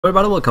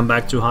Everybody, welcome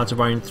back to Hearts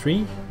of Iron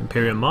 3,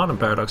 Imperium mod and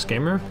Paradox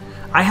Gamer.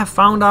 I have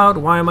found out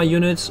why my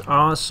units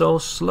are so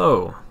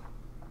slow.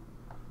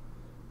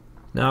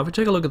 Now if we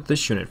take a look at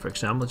this unit, for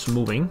example, it's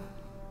moving.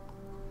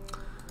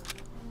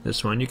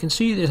 This one, you can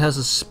see it has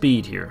a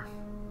speed here.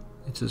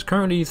 It is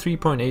currently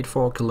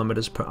 3.84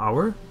 kilometers per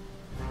hour,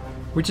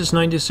 which is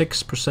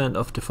 96%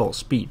 of default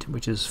speed,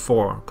 which is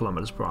 4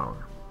 kilometers per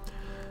hour.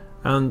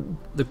 And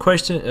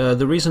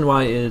the reason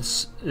why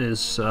its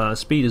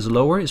speed is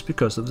lower is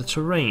because of the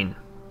terrain.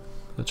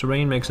 The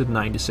terrain makes it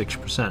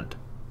 96%.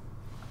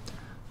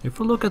 If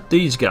we look at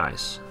these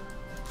guys,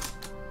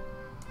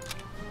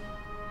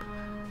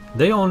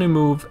 they only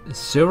move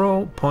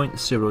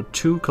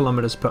 0.02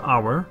 kilometers per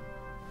hour.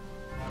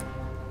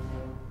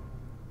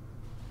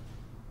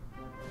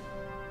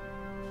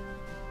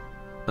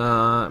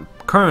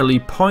 Currently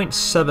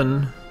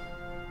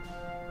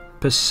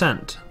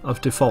 0.7%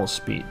 of default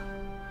speed.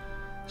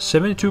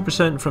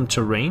 72% from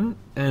terrain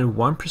and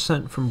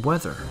 1% from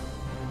weather.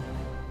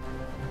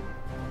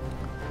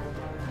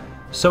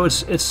 So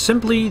it's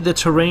simply the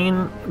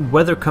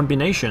terrain-weather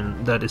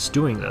combination that is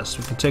doing this.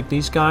 We can take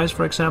these guys,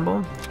 for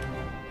example.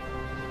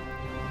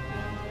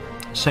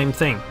 Same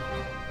thing.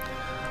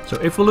 So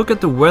if we look at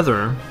the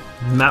weather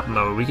map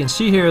mode, we can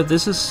see here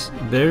this is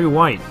very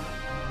white.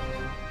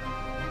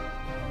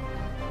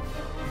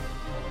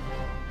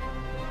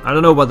 I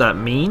don't know what that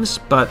means,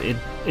 but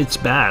it's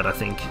bad, I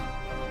think.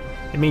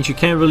 It means you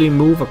can't really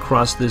move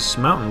across this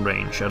mountain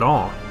range at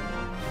all.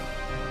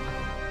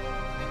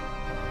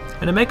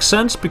 And it makes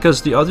sense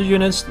because the other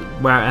units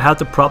where I had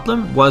the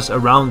problem was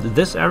around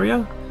this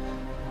area,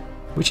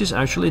 which is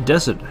actually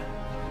desert.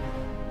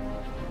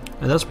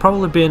 And that's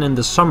probably been in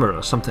the summer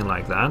or something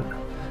like that.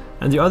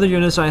 And the other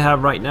units I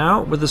have right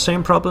now with the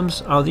same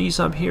problems are these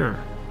up here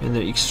in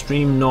the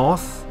extreme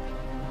north,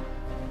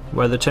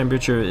 where the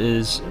temperature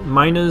is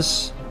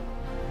minus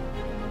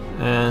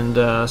and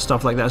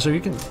stuff like that. So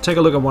you can take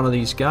a look at one of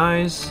these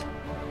guys.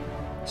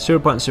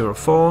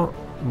 0.04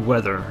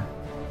 weather.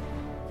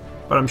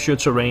 But I'm sure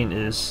terrain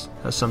has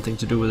something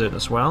to do with it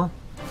as well.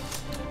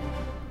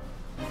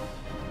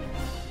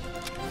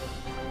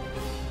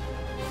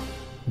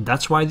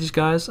 That's why these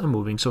guys are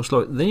moving so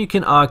slow. Then you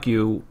can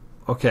argue,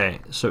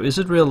 okay, so is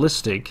it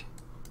realistic?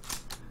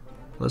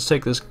 Let's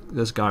take this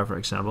guy for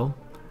example.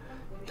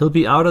 He'll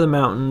be out of the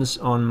mountains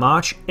on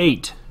March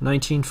 8,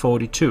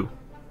 1942.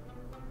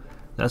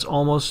 That's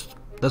more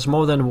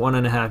than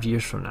 1.5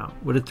 years from now.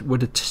 Would it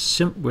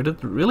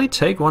really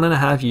take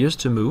 1.5 years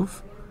to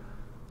move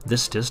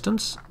this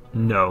distance?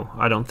 No,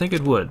 I don't think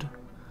it would.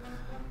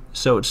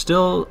 So it's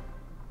still,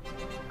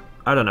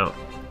 I don't know,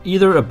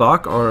 either a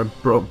bug or a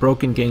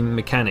broken game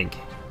mechanic.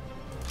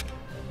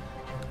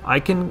 I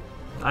can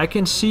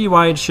see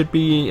why it should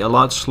be a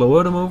lot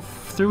slower to move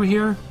through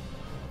here,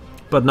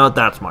 but not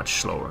that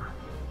much slower.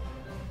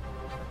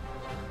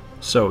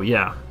 So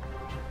yeah,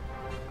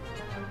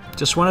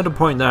 just wanted to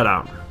point that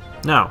out.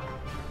 Now,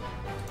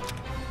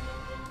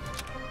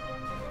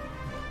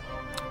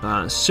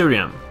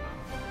 Syria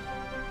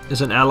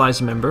is an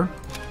allies member.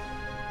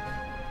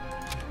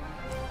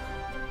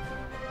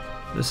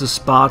 This is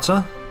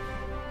Sparta.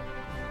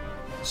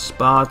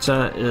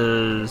 Sparta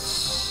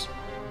is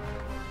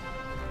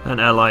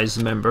an allies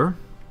member.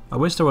 I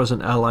wish there was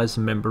an allies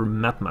member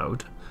map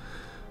mode.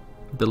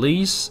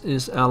 Belize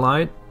is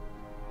allied.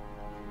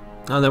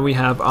 And then we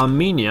have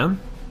Armenia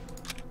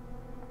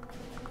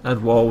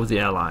at war with the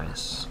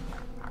allies.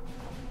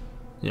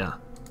 Yeah.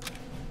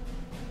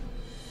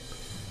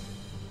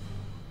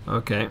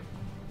 Okay.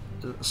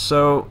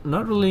 So,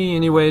 not really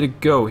any way to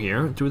go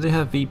here. Do they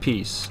have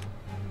VPs?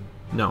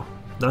 No.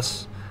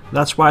 That's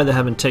why they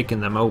haven't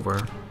taken them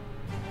over.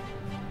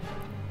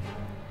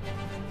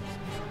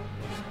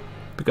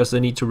 Because they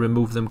need to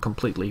remove them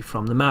completely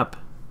from the map.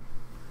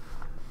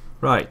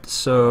 Right,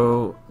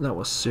 so that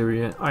was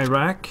Syria.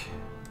 Iraq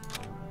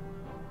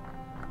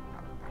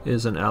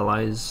is an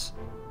allies.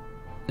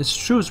 It's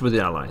truce with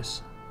the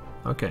allies.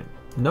 Okay.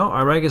 No,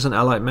 Iraq is an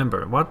allied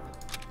member. What?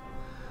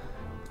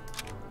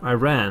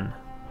 Iran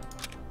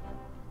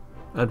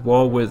at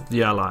war with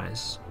the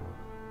allies,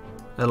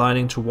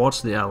 aligning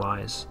towards the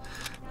allies.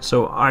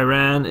 So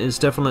Iran is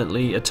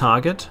definitely a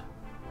target,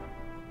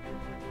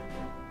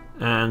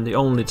 and the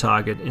only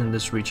target in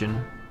this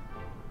region.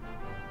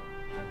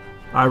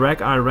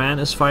 Iran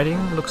is fighting,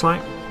 looks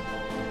like.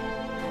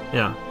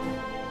 Yeah,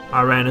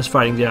 Iran is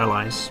fighting the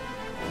allies.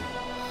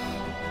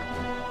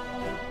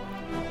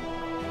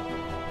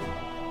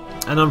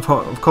 And of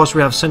course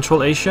we have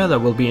Central Asia.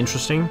 That will be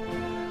interesting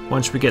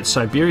once we get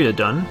Siberia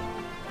done.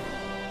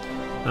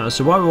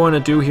 So what we want to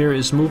do here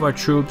is move our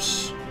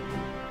troops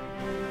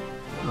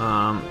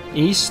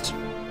east.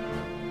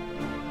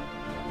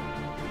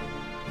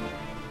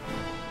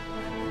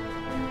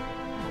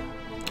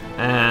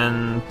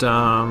 And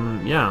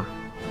yeah,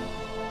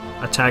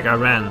 attack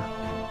Iran.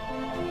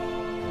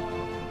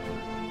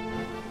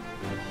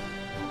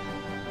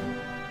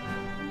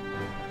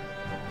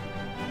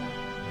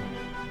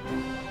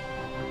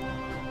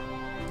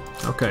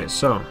 Okay,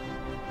 so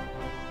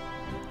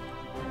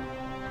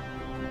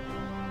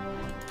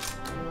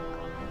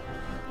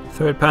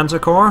 3rd Panzer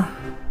Corps.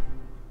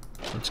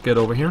 Let's get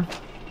over here.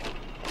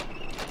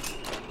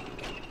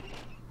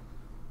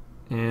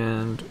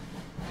 And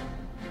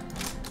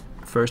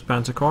 1st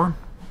Panzer Corps.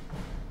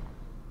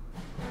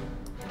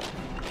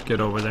 Get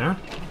over there.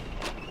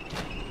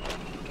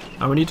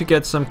 Now we need to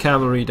get some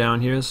cavalry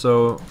down here,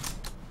 so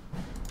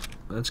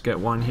let's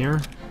get one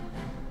here.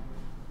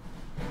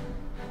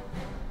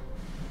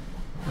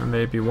 And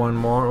maybe one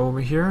more over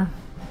here.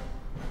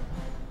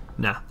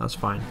 Nah, that's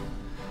fine.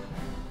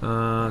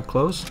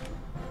 Close.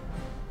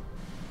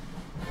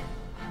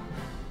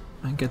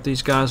 And get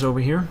these guys over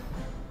here.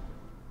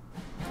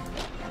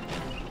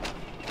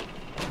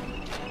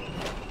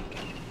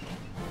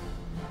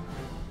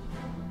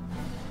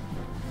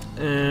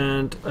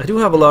 And I do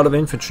have a lot of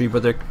infantry,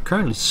 but they're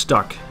currently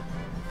stuck.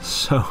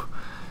 So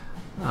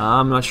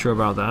I'm not sure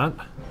about that.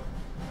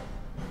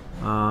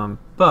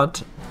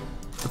 But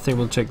I think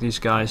we'll take these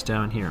guys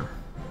down here.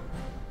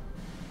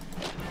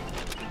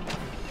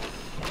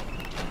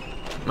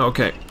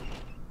 Okay,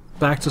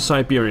 back to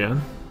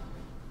Siberia.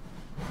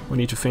 We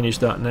need to finish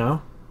that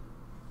now.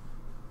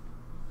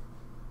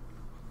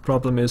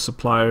 Problem is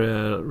supply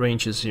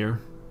ranges here.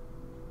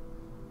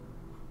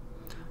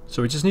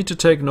 So we just need to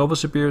take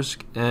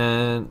Novosibirsk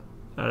and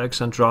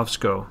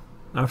Alexandrovsk.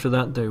 After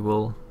that they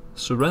will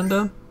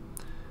surrender.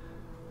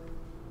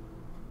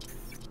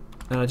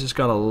 And I just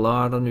got a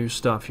lot of new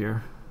stuff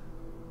here.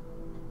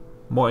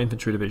 More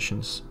infantry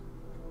divisions.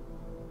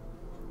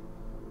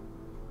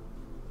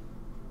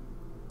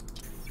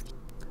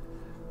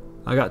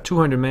 I got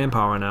 200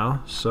 manpower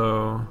now,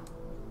 so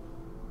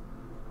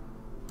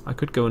I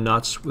could go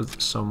nuts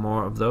with some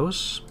more of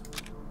those.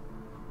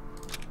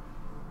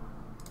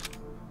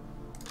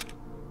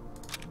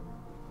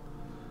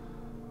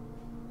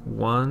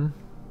 One,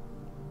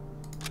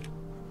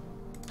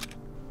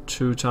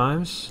 2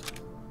 times.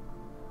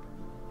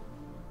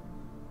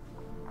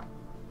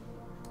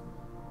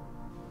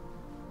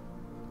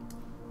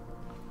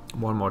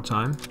 One more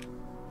time.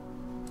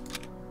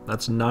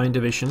 That's 9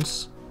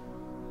 divisions.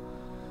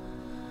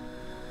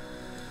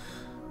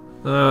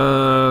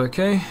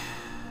 Okay.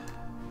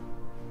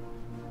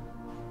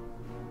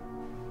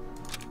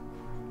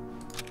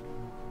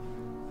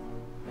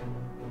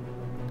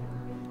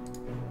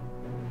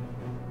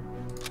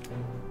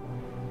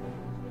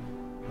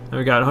 And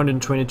we got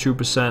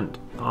 122%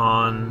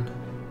 on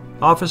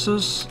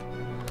officers.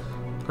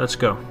 Let's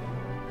go.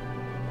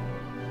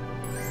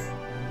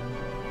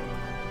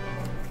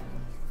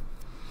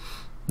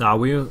 Now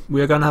we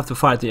are gonna have to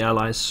fight the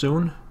Allies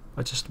soon.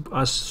 I just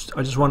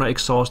want to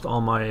exhaust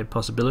all my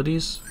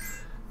possibilities,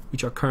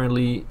 which are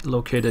currently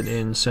located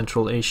in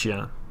Central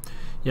Asia.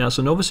 Yeah,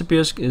 so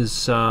Novosibirsk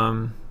is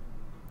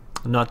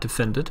not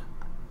defended.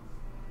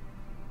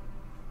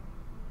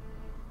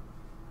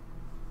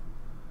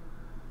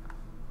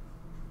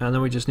 And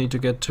then we just need to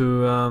get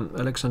to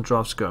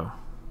Alexandrovsk.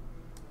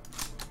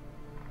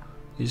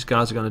 These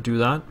guys are going to do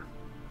that.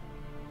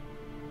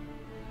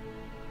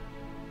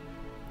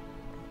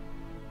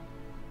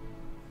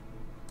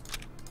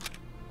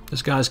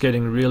 This guy's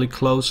getting really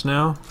close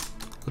now.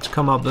 Let's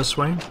come up this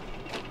way.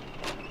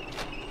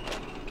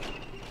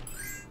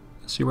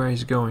 Let's see where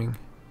he's going.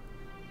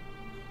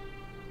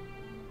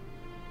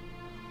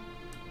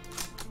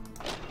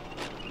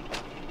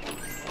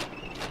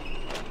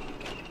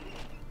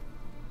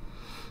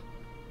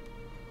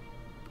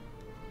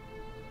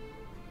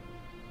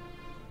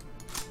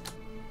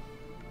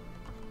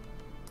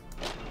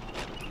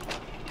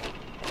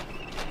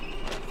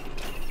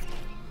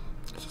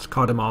 Let's just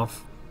cut him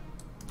off.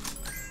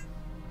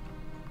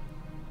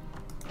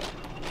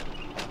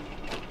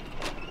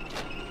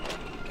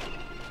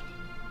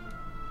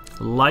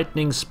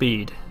 Lightning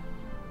speed.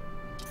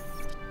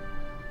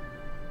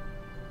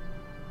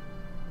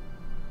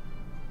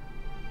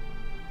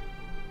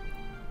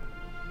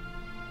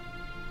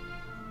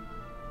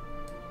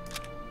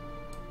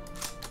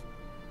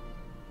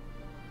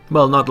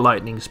 Well, not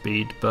lightning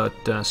speed, but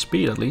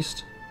speed at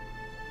least.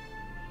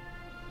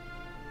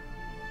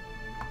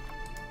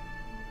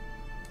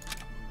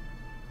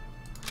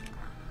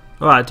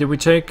 Alright, did we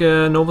take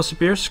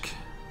Novosibirsk?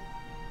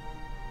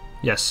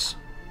 Yes.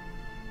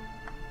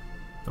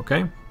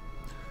 Okay.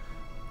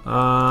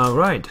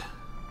 Right.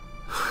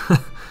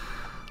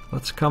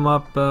 Let's come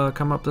up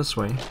this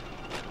way.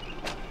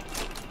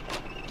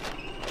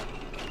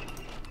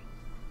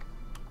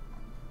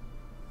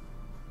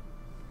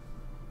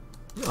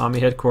 The army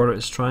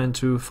headquarters is trying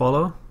to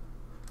follow.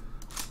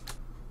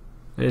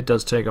 It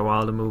does take a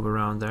while to move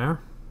around there.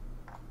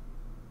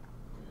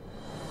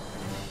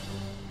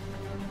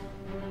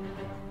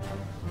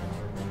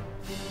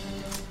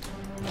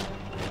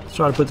 Let's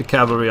try to put the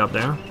cavalry up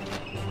there.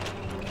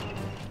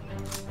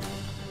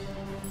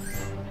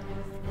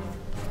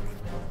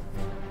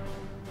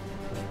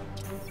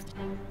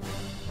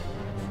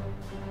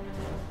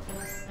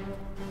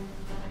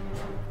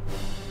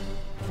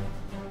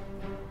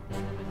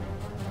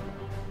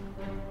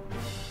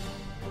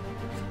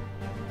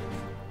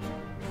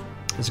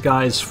 This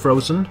guy is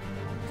frozen.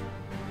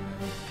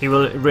 He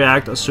will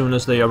react as soon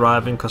as they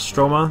arrive in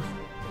Kostroma.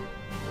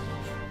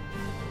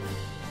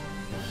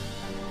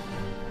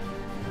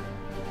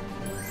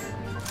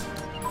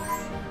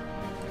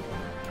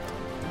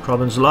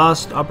 Province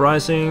lost,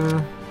 uprising.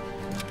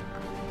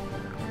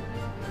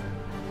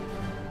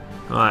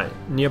 Alright,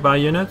 nearby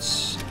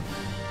units.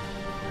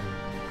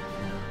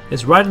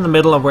 It's right in the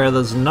middle of where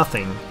there's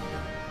nothing.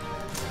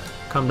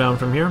 Come down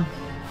from here.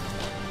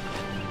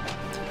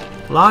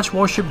 Large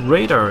warship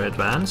radar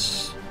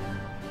advance.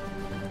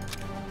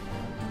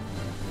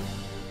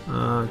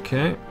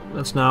 Okay,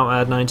 let's now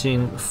add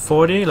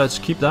 1940. Let's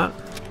keep that.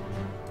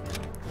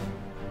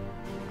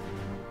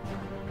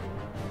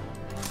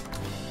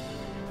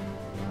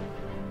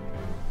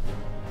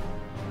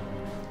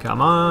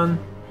 Come on.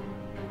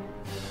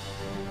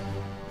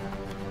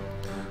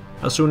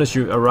 As soon as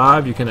you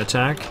arrive, you can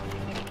attack.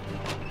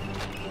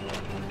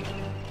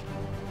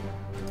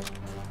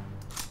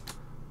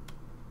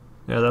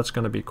 Yeah, that's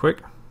gonna be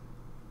quick.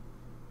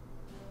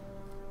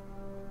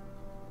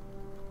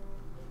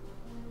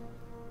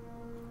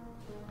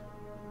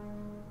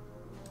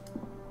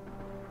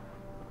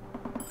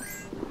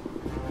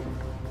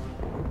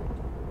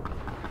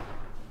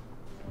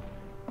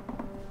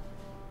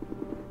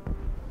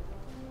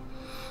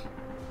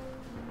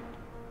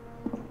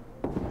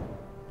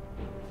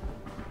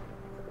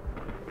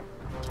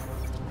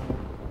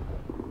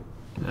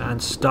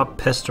 And stop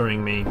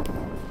pestering me.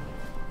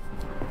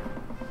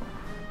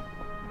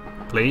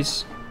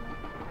 Please.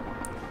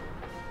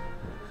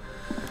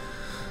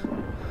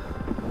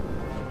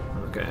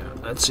 Okay,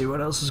 let's see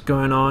what else is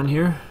going on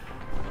here.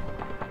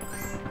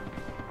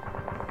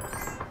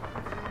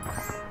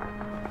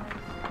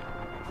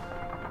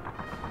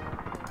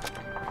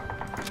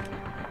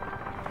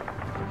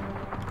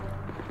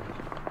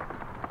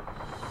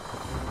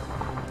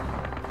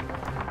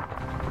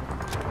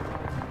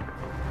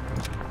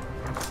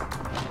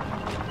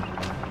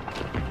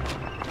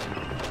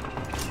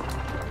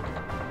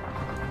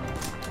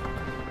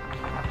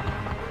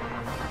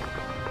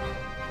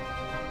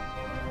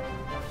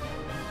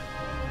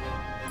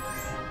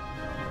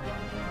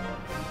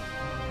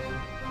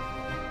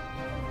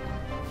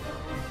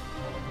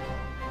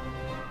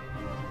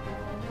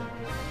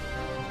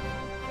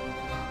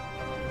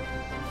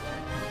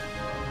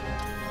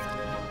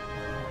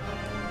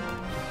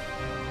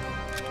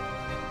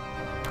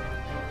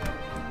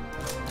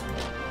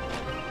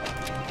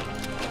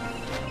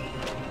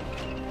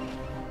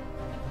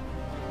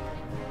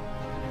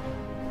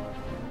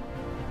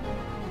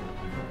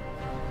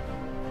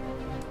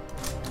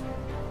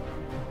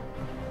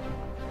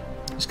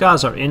 These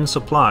guys are in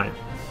supply.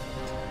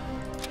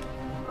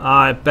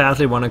 I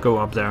badly want to go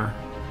up there.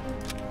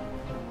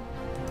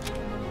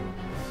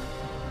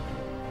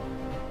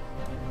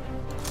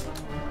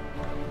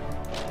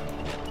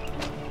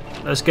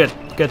 Let's get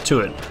to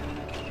it.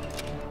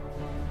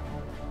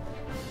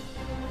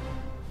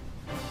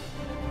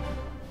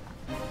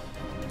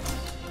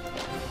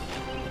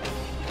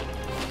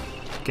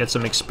 Get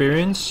some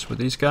experience with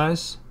these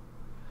guys.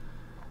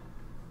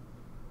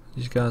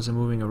 These guys are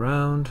moving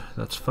around,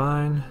 that's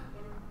fine.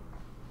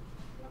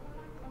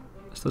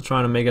 Still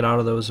trying to make it out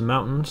of those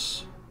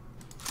mountains.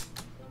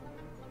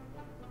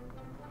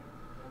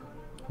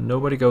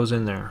 Nobody goes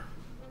in there.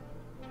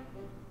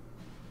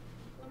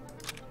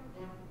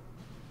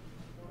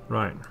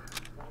 Right.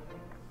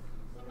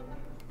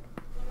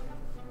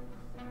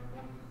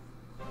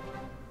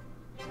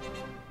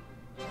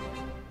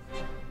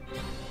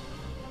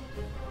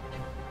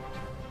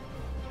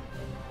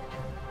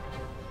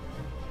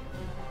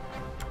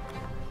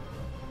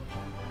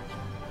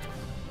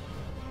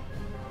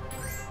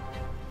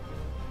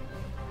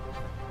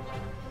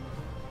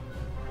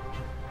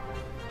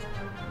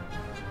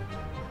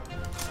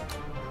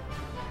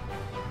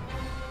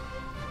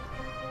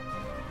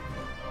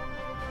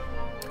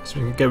 So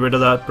we can get rid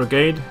of that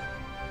brigade.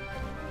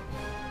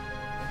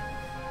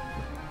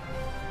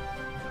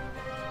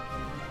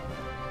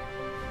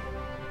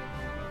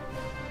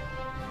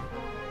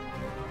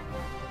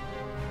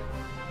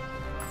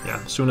 Yeah,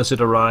 as soon as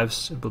it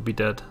arrives, it will be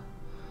dead.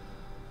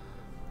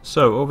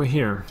 So, over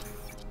here.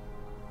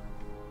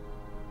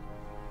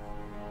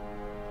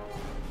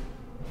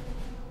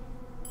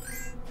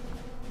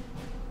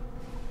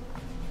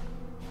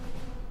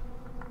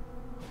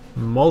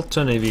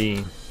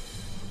 Molten.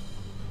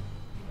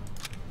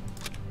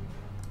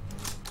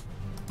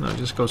 No,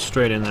 just go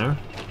straight in there.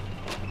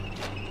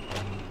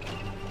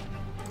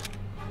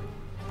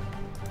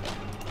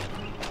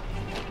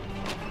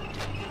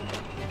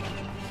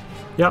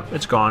 Yep,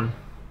 it's gone.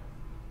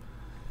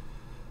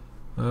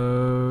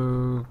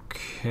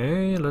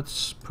 Okay,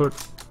 let's put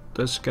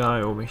this guy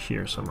over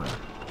here somewhere.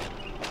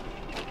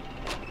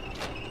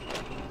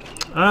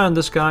 And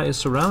this guy is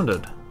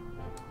surrounded.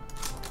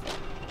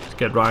 Let's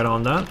get right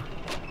on that.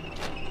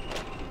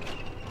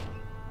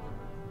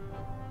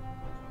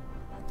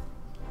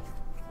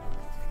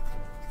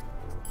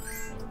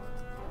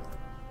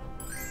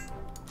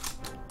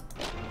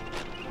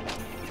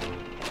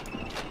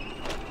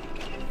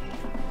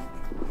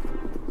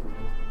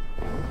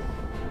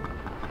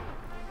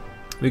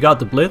 We got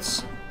the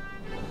Blitz.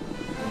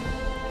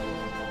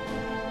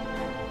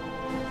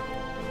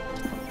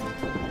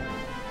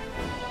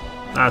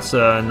 That's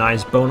a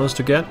nice bonus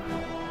to get.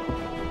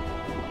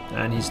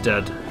 And he's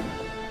dead.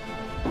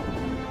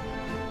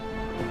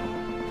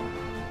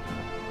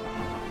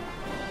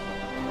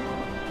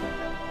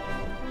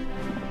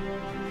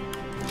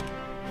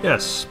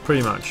 Yes,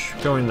 pretty much.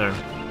 Go in there.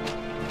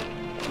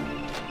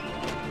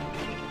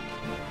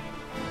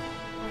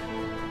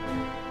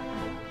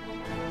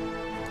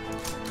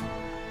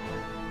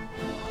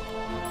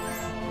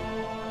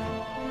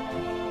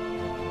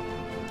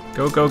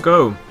 Go, go,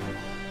 go!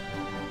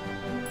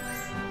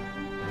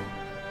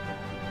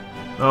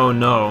 Oh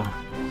no.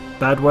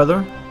 Bad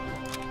weather?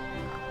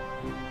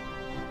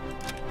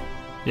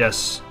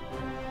 Yes.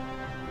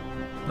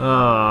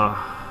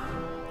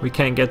 We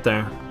can't get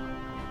there.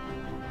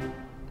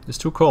 It's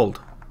too cold.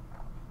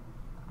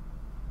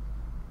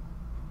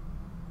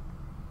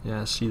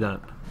 Yeah, I see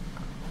that.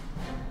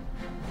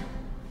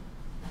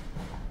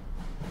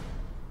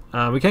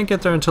 We can't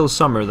get there until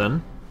summer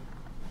then.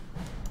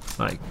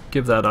 Right,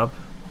 give that up.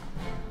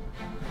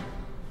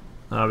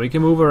 We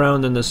can move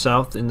around in the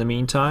south in the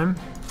meantime.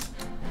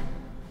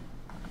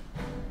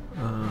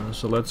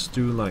 So let's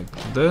do like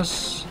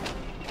this.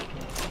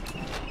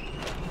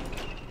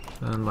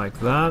 And like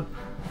that.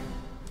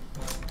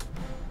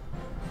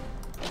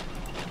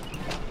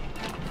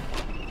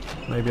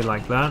 Maybe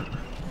like that.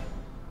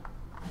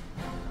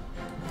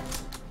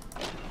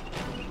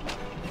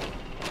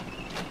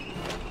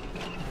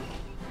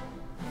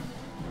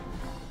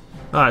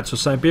 Alright, so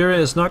Siberia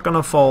is not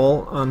gonna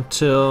fall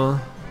until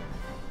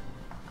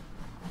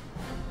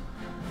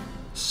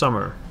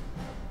summer.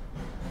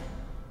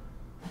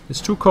 It's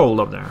too cold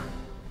up there.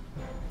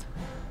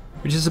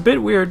 Which is a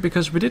bit weird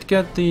because we did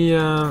get the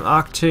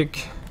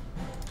Arctic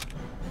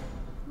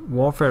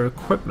warfare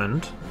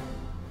equipment.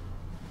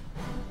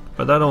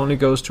 But that only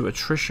goes to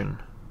attrition.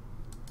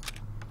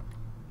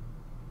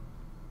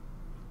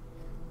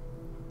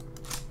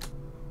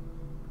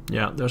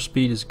 Yeah, their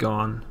speed is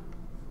gone.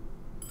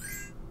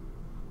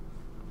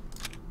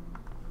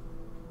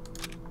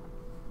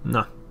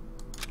 Nah.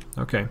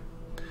 Okay.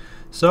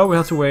 So we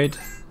have to wait.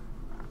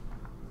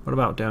 What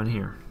about down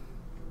here?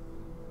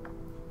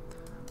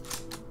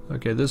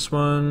 Okay, this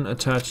one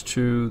attached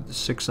to the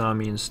 6th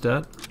Army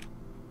instead.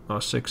 Oh,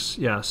 6,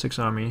 yeah, 6th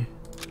Army.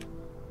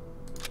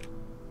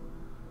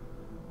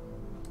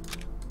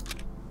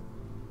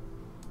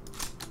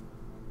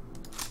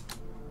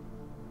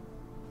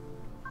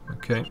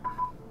 Okay.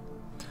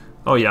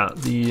 Oh yeah,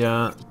 the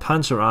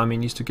Panzer Army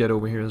needs to get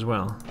over here as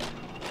well.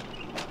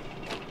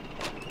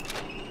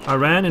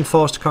 Iran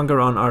enforced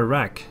conquer on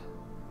Iraq.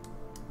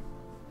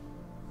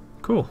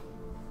 Cool.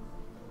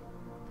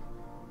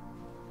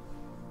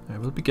 I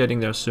will be getting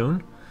there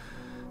soon.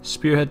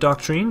 Spearhead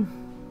Doctrine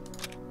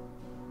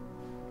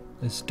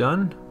is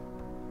done.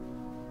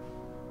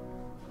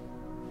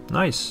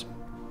 Nice.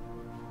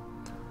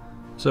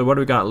 So what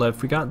do we got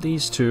left? We got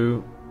these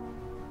two.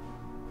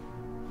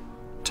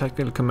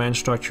 Technical Command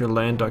Structure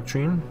Land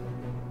Doctrine.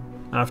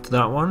 After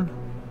that one.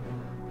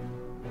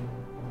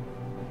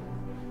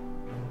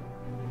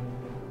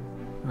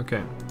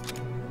 Okay.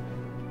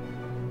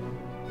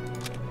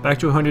 Back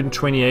to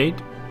 128.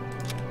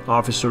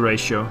 Officer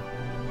ratio.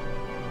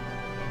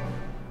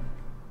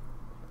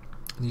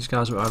 These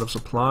guys are out of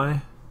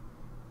supply.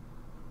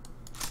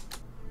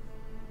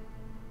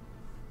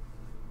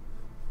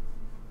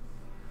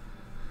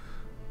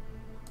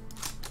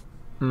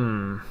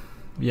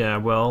 Yeah,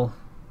 well.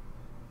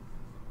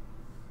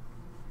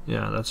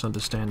 Yeah, that's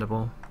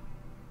understandable.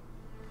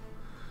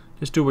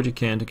 Just do what you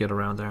can to get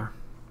around there.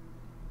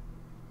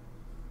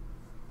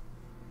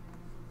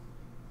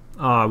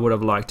 I would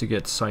have liked to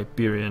get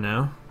Siberia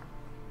now.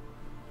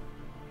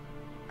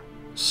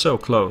 So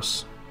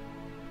close.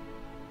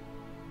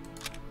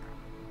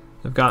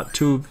 I've got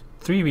 3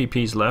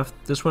 VPs left.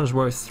 This one's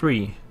worth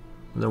 3.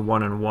 The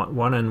 1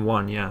 and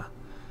 1, yeah.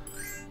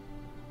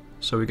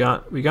 So we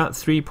got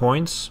 3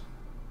 points.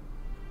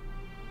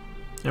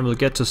 And we'll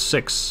get to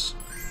 6.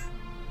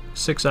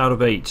 6 out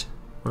of 8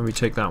 when we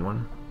take that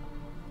one.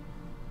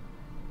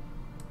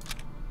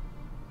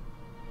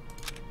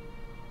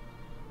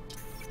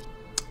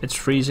 It's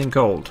freezing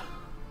cold,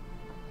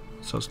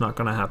 so it's not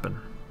gonna happen.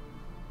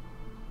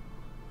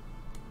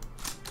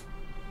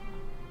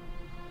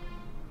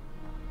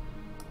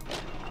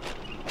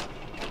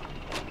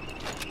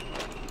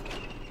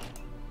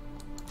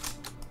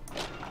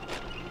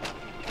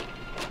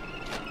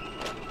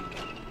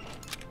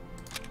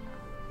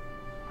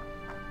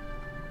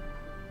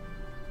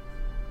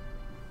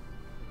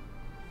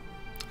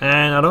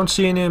 And I don't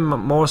see any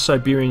more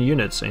Siberian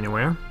units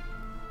anywhere.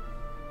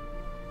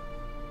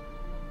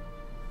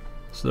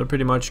 So they're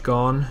pretty much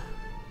gone.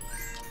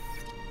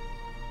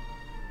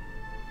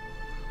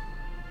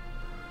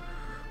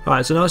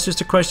 Alright, so now it's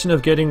just a question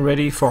of getting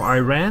ready for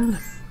Iran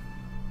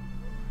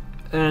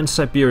and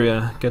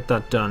Siberia. Get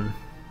that done.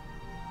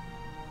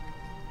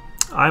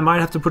 I might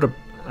have to put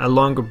a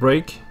longer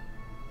break.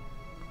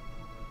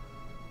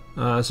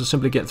 So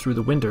simply get through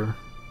the winter,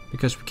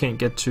 because we can't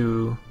get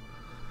to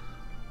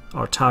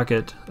our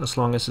target as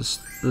long as it's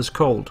this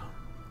cold.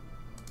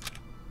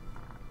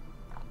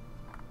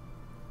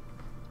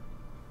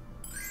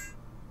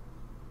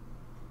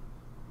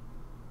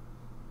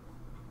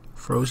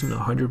 Frozen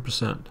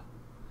 100%.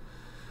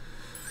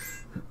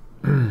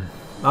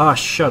 Ah,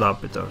 shut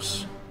up, it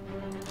does.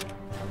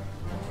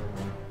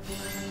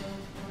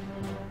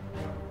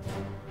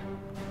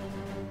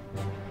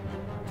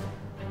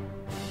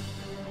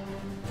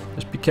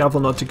 Just be careful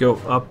not to go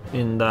up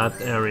in that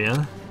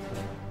area.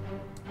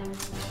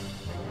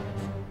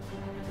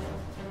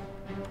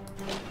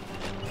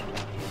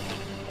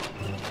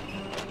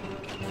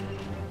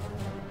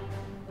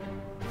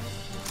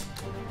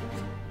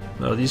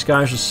 No, these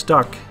guys are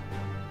stuck.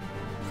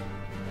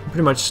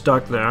 Pretty much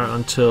stuck there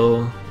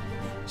until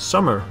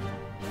summer.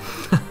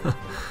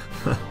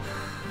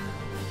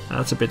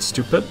 That's a bit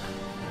stupid.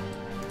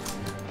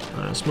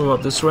 Let's move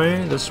up this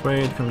way,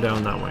 and come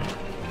down that way.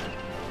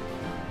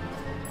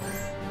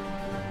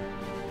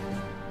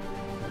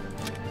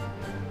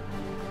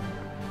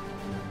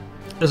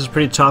 This is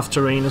pretty tough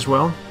terrain as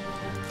well.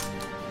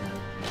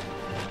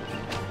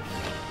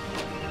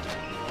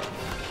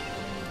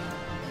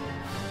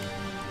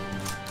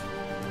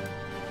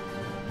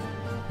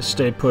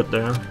 Stay put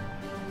there.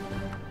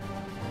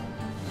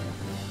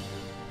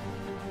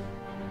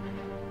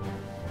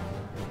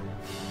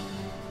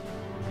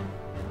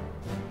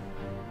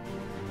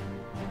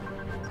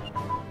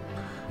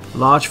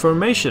 Large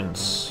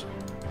formations.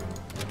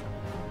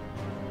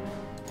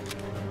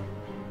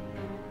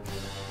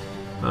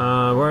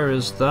 Where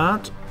is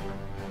that?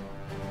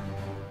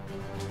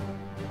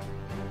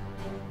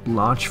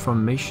 Large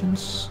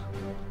formations?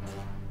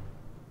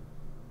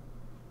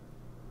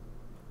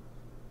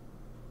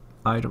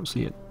 I don't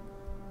see it.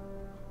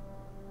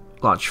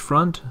 Large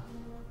front.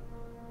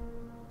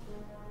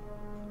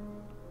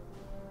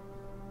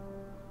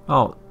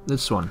 Oh,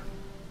 this one.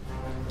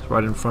 It's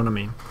right in front of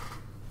me.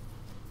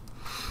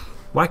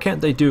 Why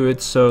can't they do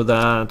it so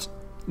that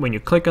when you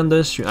click on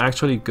this, you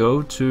actually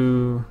go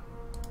to...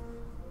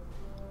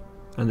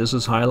 and this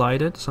is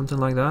highlighted, something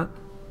like that?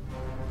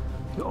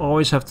 You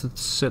always have to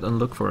sit and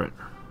look for it.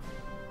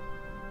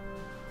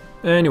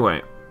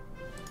 Anyway.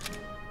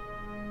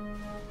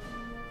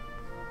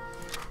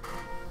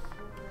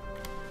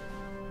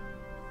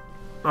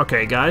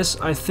 Okay guys,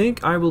 I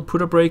think I will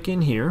put a break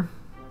in here.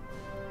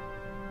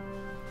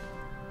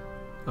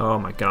 Oh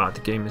my god,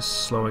 the game is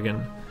slow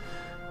again.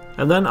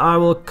 And then I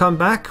will come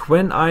back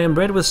when I am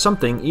ready with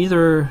something,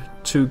 either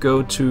to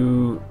go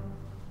to...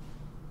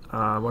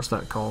 what's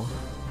that called?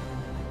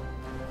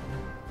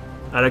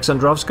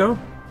 Alexandrovsk?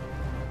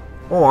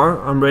 Or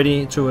I'm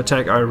ready to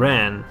attack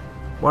Iran.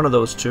 One of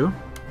those two.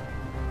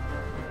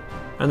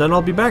 And then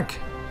I'll be back.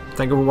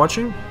 Thank you for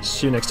watching.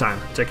 See you next time.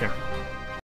 Take care.